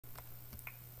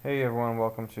Hey everyone,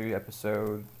 welcome to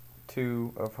episode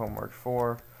 2 of Homework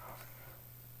 4.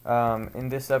 In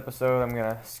this episode, I'm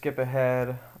going to skip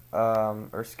ahead,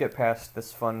 or skip past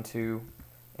this fun 2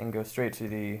 and go straight to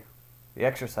the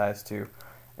exercise 2.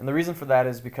 And the reason for that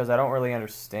is because I don't really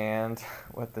understand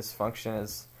what this function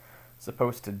is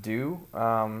supposed to do.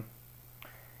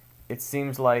 It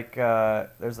seems like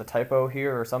there's a typo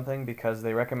here or something because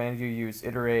they recommend you use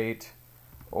iterate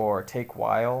or take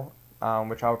while,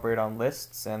 which operate on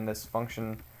lists, and this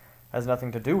function has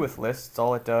nothing to do with lists.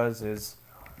 All it does is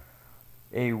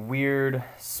a weird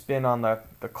spin on the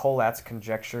Collatz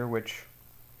conjecture, which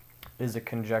is a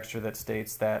conjecture that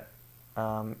states that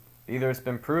either it's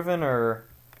been proven or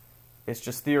it's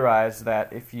just theorized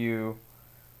that if you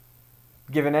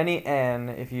given any n,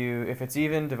 if it's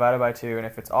even, divide it by 2, and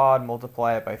if it's odd,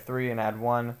 multiply it by 3 and add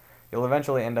 1, you'll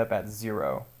eventually end up at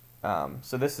 0.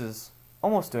 So this is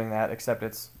almost doing that, except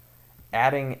it's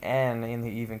adding n in the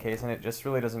even case, and it just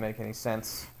really doesn't make any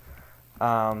sense.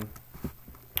 But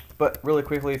really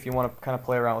quickly, if you want to kind of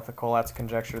play around with the Collatz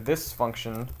conjecture, this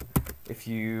function, if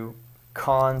you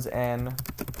cons n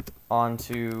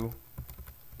onto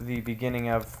the beginning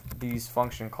of these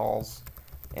function calls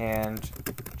and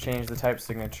change the type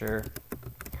signature,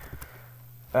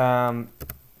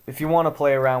 if you want to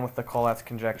play around with the Collatz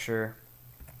conjecture,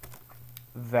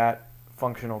 that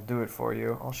function will do it for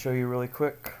you. I'll show you really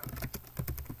quick.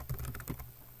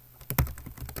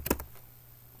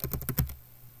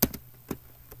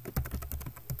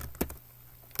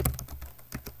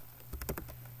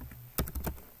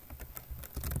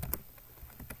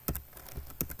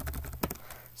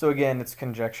 So again, it's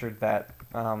conjectured that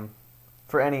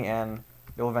for any n,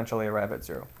 you'll eventually arrive at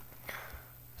 0.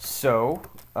 So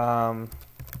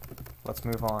let's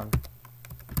move on.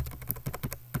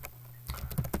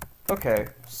 Okay,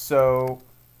 so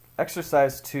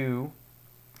exercise 2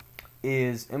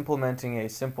 is implementing a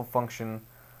simple function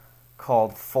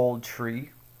called fold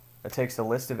tree. It takes a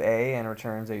list of A and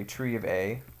returns a tree of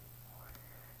A,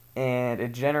 and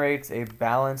it generates a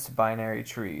balanced binary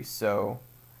tree. So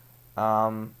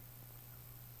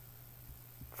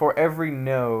for every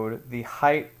node, the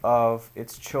height of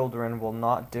its children will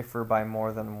not differ by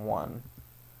more than 1.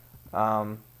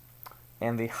 And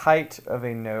the height of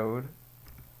a node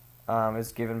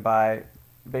is given by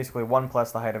basically 1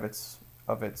 plus the height of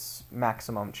its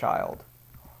maximum child.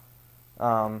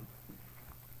 The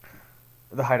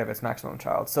height of its maximum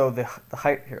child. So the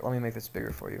height here, let me make this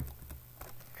bigger for you.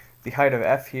 The height of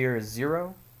f here is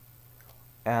 0.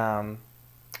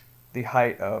 The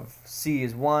height of c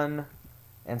is 1,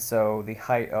 and so the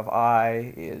height of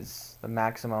I is the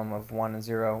maximum of 1 and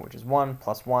 0, which is 1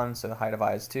 plus 1, so the height of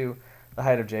I is 2. The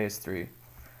height of j is 3.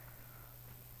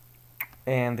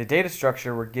 And the data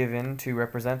structure we're given to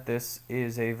represent this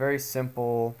is a very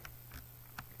simple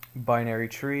binary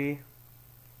tree,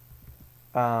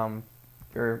 type,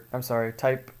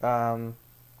 1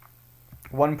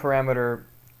 parameter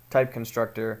type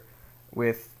constructor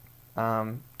with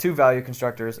 2 value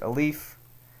constructors, a leaf,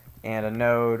 and a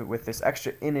node with this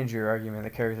extra integer argument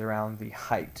that carries around the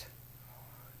height.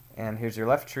 And here's your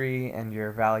left tree and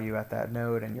your value at that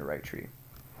node and your right tree.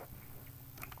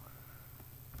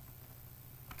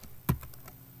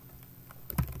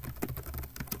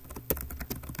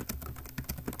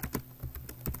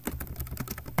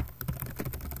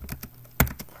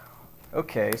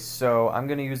 Okay, so I'm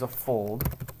going to use a fold,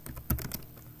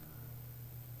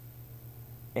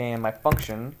 and my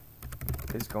function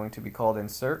is going to be called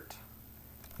insert,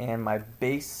 and my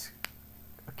base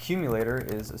accumulator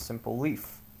is a simple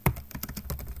leaf.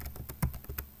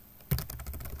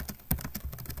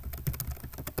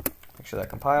 Make sure that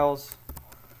compiles.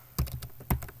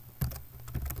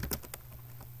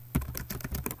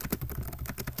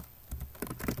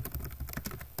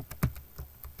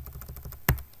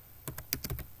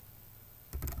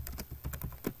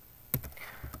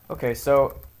 Okay,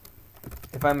 so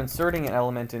if I'm inserting an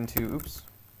element into,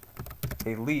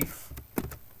 a leaf,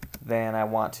 then I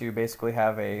want to basically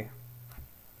have a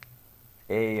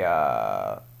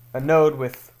node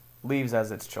with leaves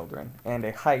as its children and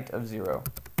a height of 0.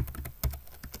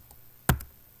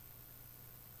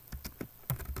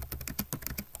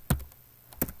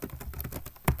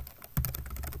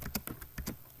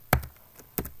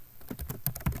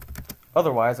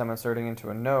 Otherwise, I'm inserting into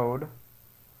a node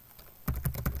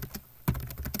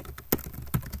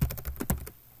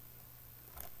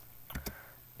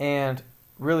And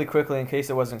really quickly, in case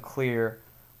it wasn't clear,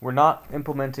 we're not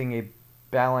implementing a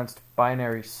balanced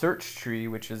binary search tree,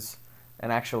 which is an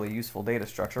actually useful data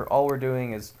structure. All we're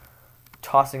doing is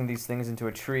tossing these things into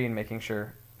a tree and making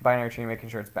sure, binary tree, making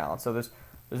sure it's balanced. So there's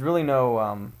really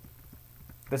no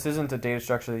this isn't a data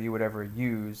structure that you would ever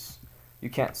use.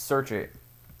 You can't search it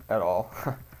at all.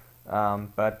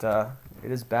 But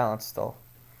it is balanced still.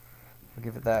 I'll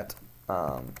give it that.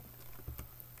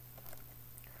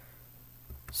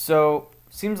 So,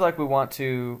 seems like we want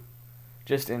to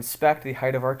just inspect the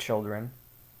height of our children,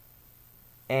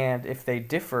 and if they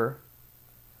differ,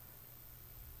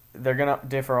 they're gonna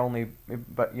differ only,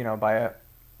 but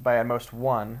by at most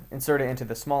one. Insert it into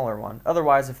the smaller one.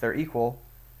 Otherwise, if they're equal,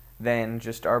 then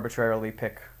just arbitrarily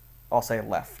pick, I'll say,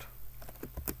 left.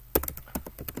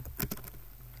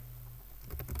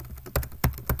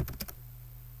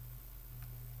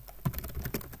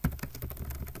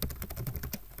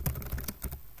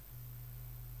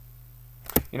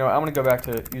 I'm going to go back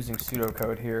to using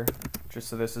pseudocode here, just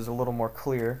so this is a little more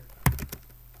clear.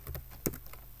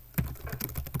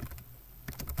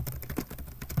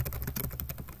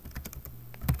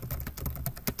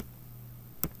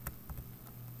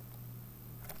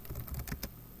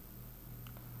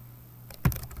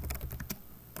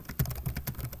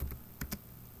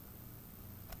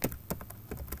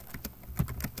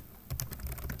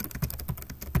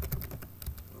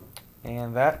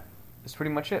 And that is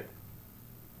pretty much it.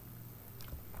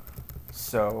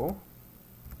 So,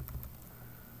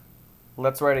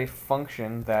 let's write a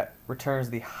function that returns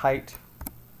the height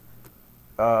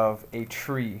of a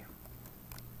tree.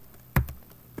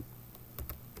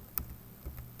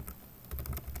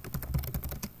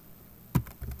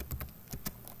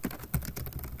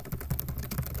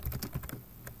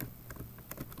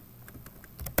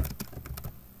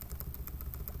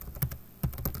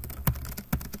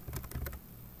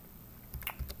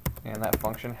 And that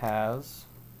function has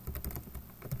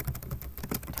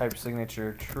type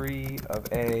signature tree of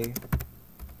a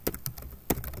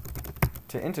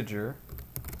to integer.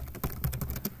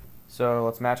 So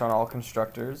let's match on all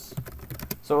constructors.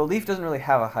 So a leaf doesn't really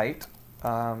have a height.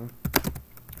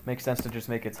 Makes sense to just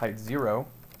make its height 0.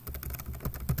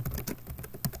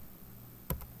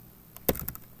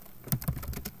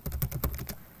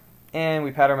 And we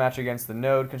pattern match against the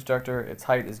node constructor. Its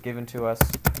height is given to us.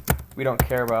 We don't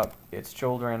care about its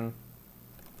children.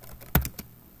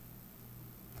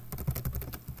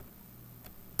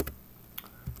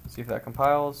 See if that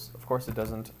compiles. Of course it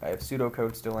doesn't. I have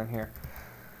pseudocode still in here.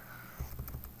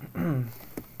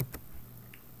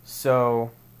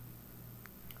 So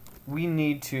we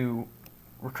need to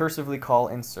recursively call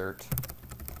insert.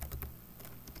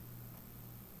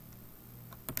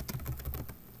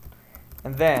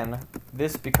 And then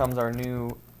this becomes our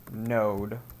new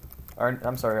node.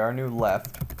 Our new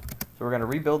left. So we're going to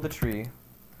rebuild the tree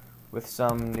with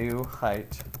some new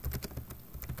height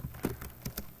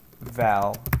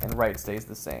val, and right stays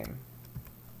the same.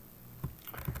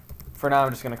 For now, I'm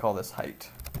just going to call this height.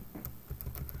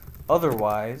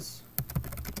 Otherwise,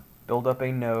 build up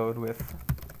a node with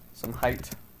some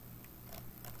height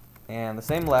and the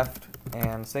same left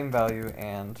and same value,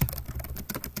 and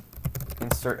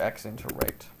insert x into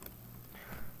right.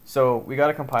 So we got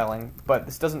it compiling, but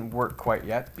this doesn't work quite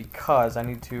yet because I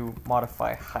need to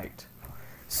modify height.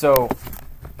 So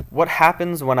what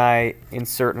happens when I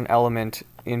insert an element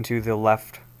into the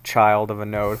left child of a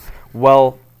node?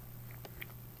 Well,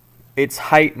 its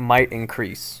height might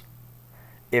increase.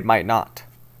 It might not.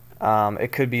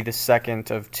 It could be the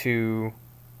second of two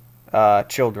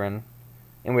children,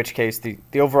 in which case the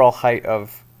overall height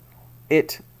of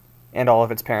it and all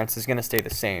of its parents is going to stay the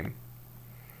same.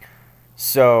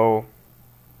 So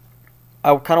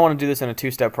I kind of want to do this in a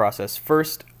two-step process.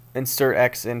 First, insert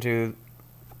x into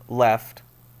left,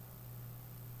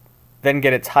 then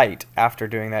get its height after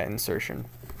doing that insertion.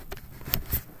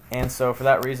 And so for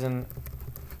that reason,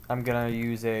 I'm going to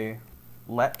use a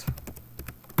let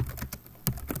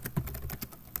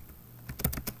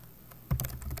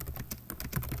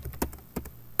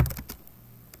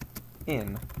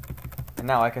in. And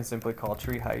now I can simply call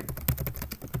tree height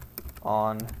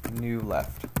on new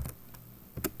left.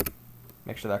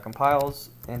 Make sure that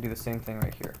compiles and do the same thing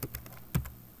right here.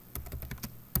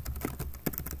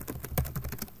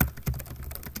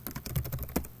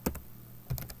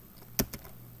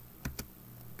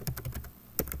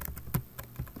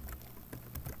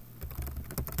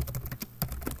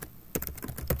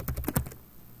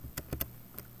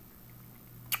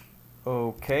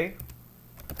 Okay,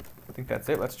 I think that's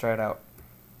it. Let's try it out.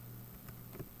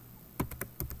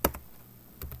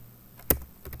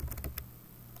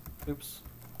 Oops.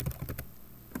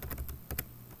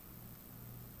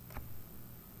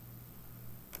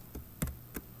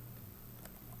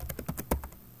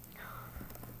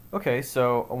 Okay,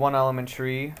 so a one-element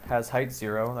tree has height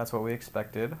 0. That's what we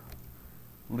expected.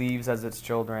 Leaves as its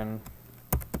children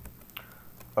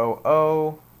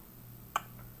 0,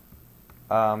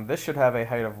 0. This should have a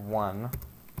height of 1.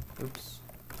 Oops.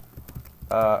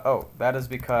 Oh, that is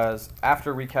because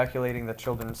after recalculating the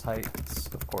children's heights,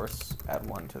 of course, add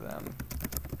 1 to them.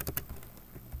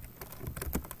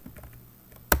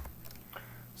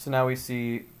 So now we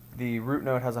see the root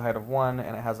node has a height of 1,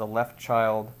 and it has a left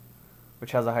child,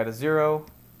 which has a height of 0,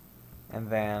 and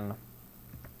then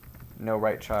no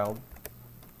right child.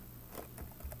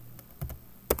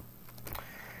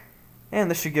 And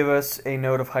this should give us a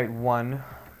node of height 1,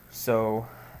 so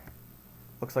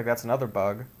looks like that's another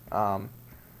bug.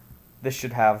 This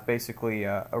should have basically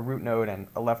a root node and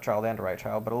a left child and a right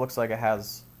child, but it looks like it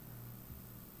has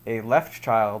a left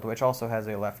child, which also has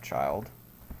a left child.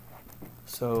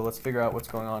 So let's figure out what's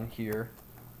going on here.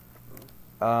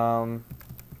 I'm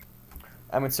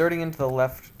inserting into the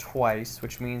left twice,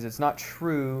 which means it's not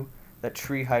true that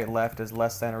tree height left is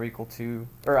less than or equal to,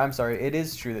 or I'm sorry, it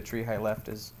is true that tree height left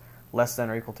is less than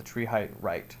or equal to tree height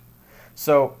right.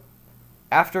 So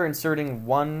after inserting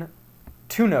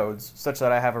 2 nodes, such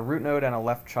that I have a root node and a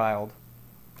left child,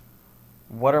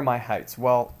 what are my heights?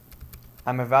 Well,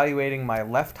 I'm evaluating my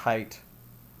left height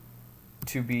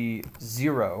to be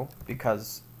 0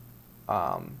 because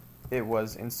it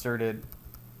was inserted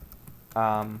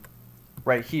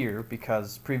right here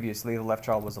because previously the left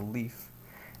child was a leaf.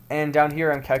 And down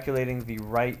here I'm calculating the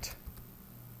right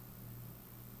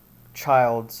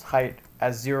child's height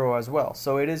as 0 as well.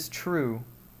 So it is true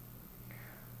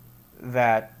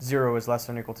that 0 is less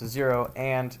than or equal to 0,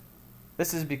 and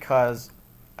this is because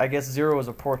I guess 0 is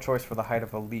a poor choice for the height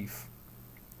of a leaf.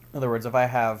 In other words, if I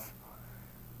have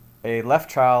a left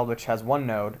child which has 1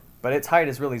 node, but its height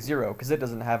is really 0 because it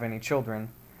doesn't have any children,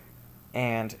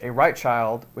 and a right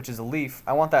child which is a leaf,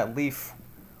 I want that leaf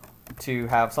to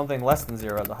have something less than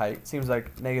 0 as a height. Seems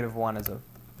like -1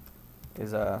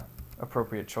 is a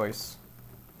appropriate choice.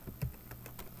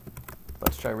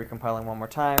 Let's try recompiling one more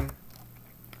time.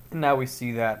 And now we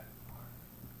see that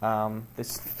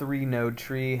this 3-node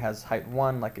tree has height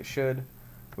 1 like it should,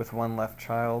 with 1 left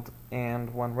child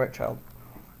and 1 right child.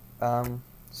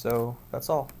 So that's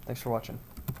all. Thanks for watching.